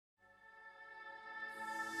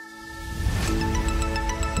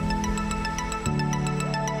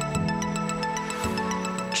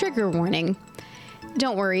Trigger warning.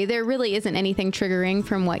 Don't worry, there really isn't anything triggering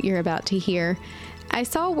from what you're about to hear. I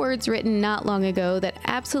saw words written not long ago that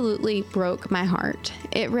absolutely broke my heart.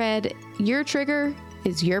 It read, "Your trigger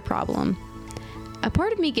is your problem." A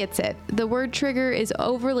part of me gets it. The word trigger is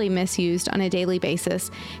overly misused on a daily basis.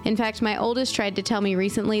 In fact, my oldest tried to tell me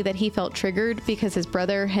recently that he felt triggered because his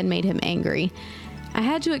brother had made him angry. I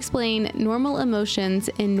had to explain normal emotions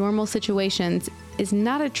in normal situations is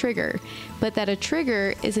not a trigger, but that a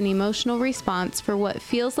trigger is an emotional response for what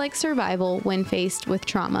feels like survival when faced with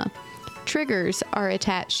trauma. Triggers are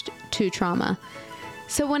attached to trauma.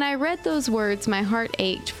 So when I read those words, my heart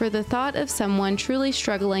ached for the thought of someone truly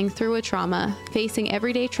struggling through a trauma, facing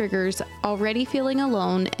everyday triggers, already feeling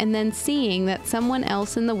alone, and then seeing that someone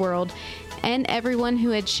else in the world and everyone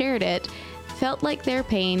who had shared it felt like their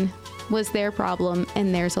pain was their problem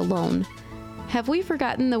and theirs alone. Have we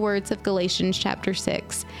forgotten the words of Galatians chapter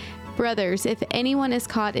 6? Brothers, if anyone is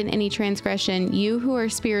caught in any transgression, you who are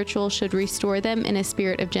spiritual should restore them in a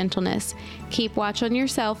spirit of gentleness. Keep watch on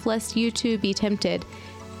yourself, lest you too be tempted.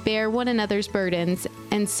 Bear one another's burdens,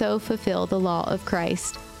 and so fulfill the law of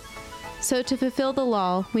Christ. So to fulfill the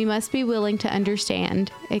law, we must be willing to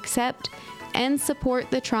understand, accept, and support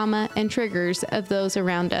the trauma and triggers of those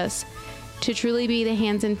around us. To truly be the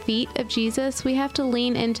hands and feet of Jesus, we have to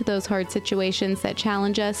lean into those hard situations that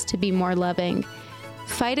challenge us to be more loving.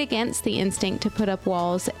 Fight against the instinct to put up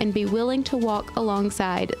walls and be willing to walk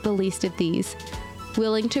alongside the least of these,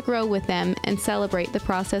 willing to grow with them and celebrate the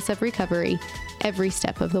process of recovery every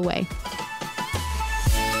step of the way.